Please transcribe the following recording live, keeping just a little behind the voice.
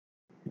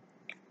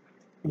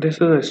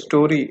This is a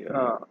story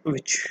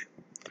which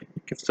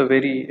gives a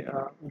very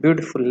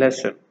beautiful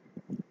lesson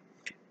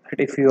that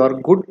if you are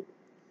good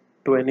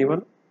to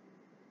anyone,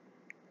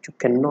 you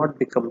cannot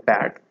become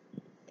bad,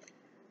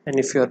 and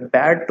if you are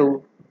bad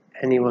to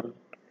anyone,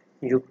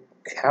 you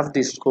have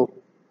the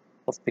scope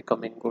of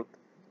becoming good.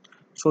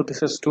 So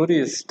this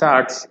story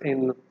starts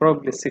in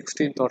probably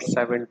 16th or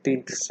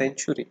 17th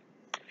century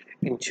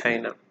in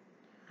China.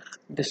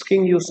 This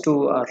king used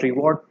to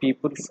reward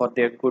people for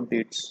their good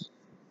deeds,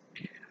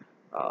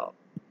 uh,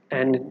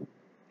 and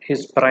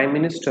his prime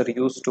minister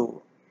used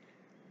to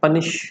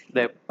punish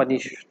the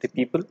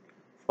people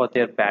for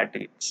their bad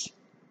deeds.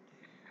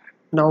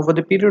 Now, over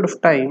the period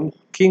of time,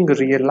 king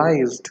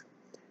realized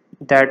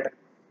that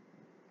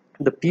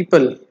the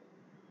people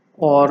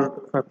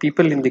or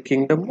people in the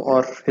kingdom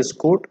or his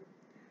court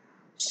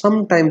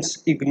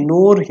sometimes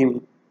ignore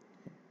him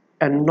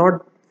and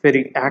not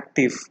very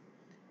active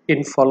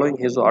in following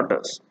his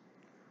orders.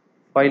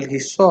 While he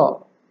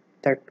saw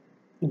that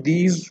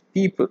these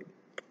people,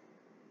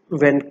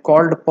 when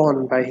called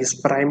upon by his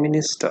prime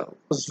minister,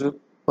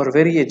 were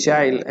very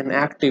agile and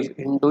active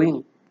in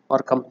doing or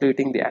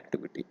completing the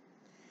activity.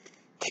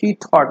 He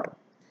thought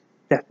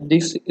that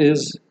this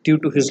is due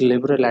to his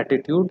liberal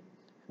attitude,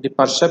 the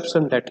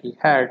perception that he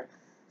had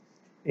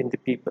in the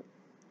people.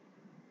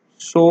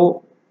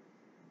 So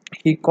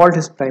he called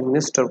his prime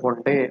minister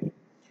one day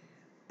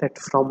that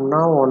from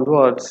now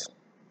onwards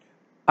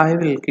I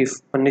will give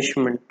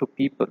punishment to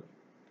people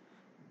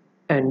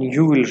and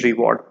you will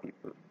reward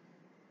people.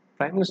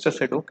 Prime Minister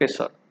said, okay,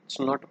 sir, it's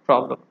not a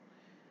problem.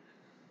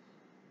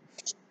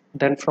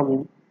 Then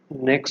from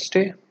next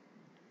day,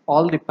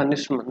 all the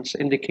punishments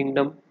in the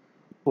kingdom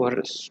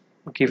were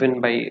given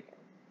by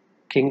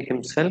king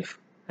himself,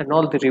 and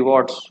all the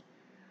rewards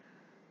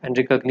and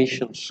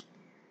recognitions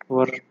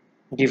were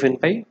given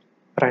by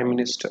prime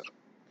minister.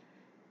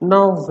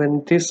 Now,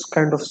 when this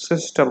kind of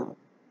system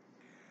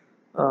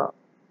uh,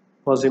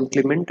 was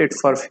implemented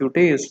for a few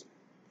days,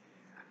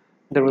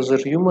 there was a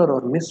rumor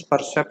or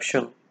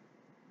misperception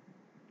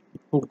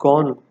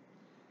gone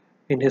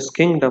in his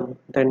kingdom,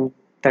 then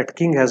that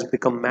king has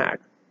become mad.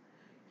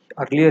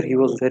 Earlier, he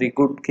was very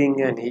good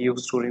king and he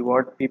used to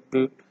reward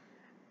people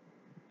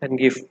and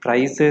give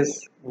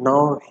prizes.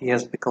 Now he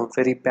has become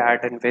very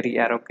bad and very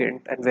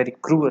arrogant and very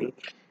cruel,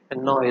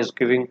 and now he is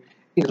giving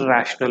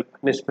irrational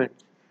punishment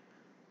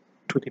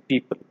to the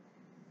people.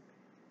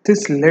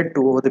 This led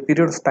to, over the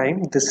period of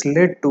time, this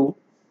led to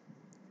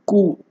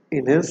coup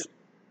in his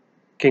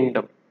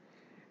kingdom,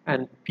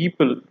 and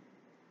people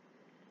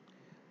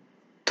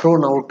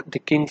thrown out the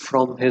king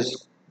from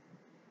his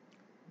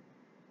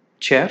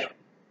chair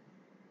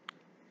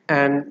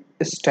and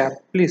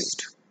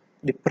established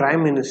the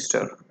prime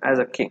minister as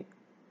a king,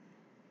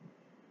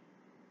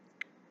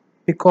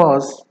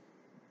 because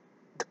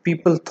the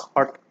people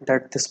thought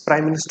that this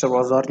prime minister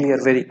was earlier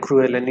very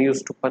cruel and he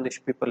used to punish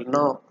people.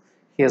 Now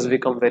he has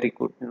become very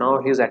good.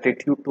 Now his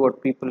attitude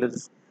toward people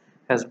is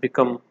has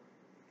become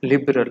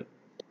liberal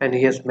and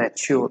he has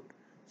matured.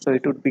 So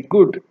it would be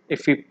good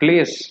if we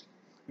place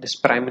this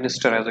prime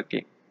minister as a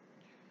king.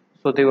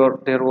 So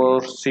there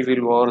were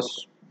civil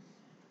wars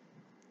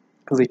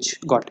which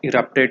got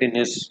erupted in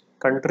his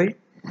country,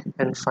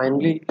 and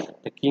finally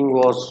the king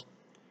was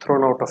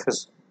thrown out of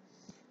his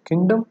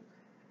kingdom.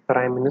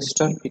 Prime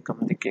minister become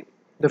the king.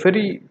 The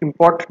very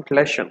important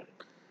lesson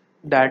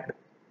that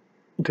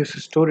this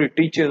story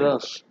teaches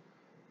us,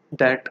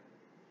 that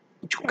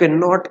you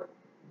cannot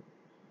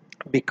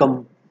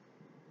become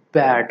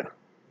bad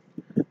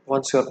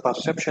once your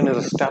perception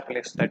is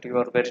established that you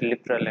are very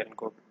liberal and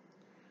good,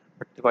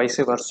 but the vice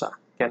versa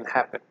can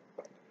happen.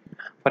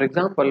 For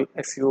example,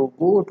 if you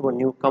go to a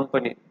new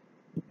company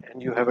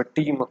and you have a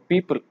team of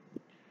people,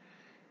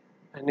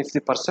 and if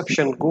the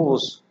perception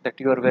goes that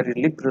you are very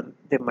liberal,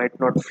 they might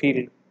not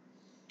feel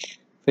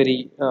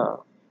very uh,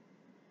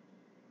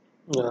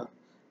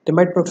 they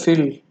might not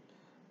feel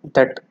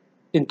that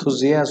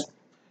enthusiasm,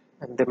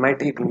 and they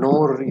might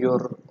ignore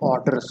your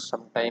orders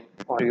sometime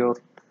or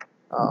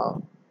uh,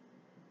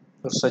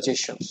 your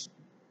suggestions.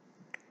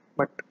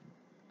 But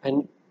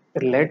and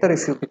later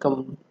if you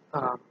become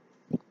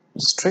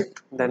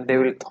strict, then they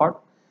will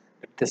thought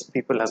that this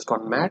people has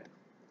gone mad.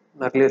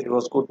 Earlier he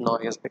was good, now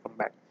he has become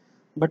bad.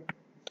 But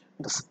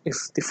if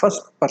the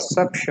first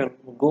perception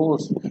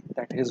goes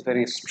that he is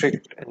very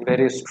strict and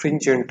very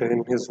stringent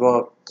in his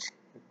work,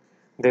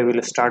 they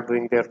will start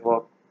doing their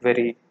work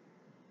very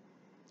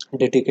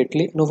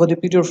dedicatedly. And over the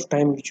period of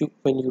time,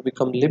 when you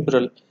become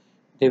liberal,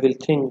 they will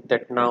think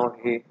that now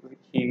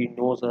he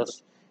knows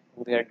us,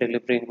 we are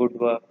delivering good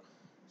work,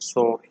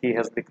 so he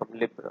has become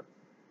liberal.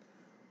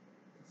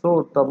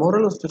 So the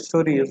moral of the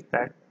story is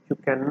that you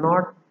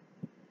cannot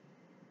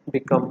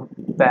become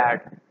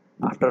bad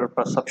after a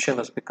perception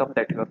has become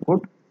that you are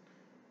good.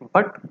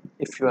 But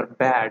if you are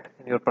bad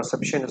and your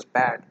perception is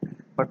bad,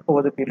 but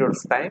over the period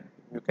of time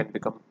you can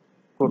become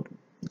good.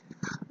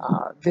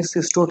 This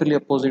is totally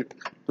opposite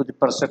to the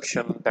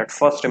perception that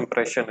first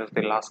impression is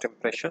the last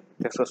impression.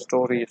 This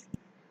story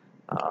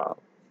uh,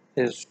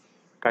 is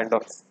kind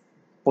of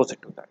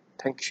opposite to that.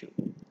 Thank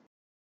you.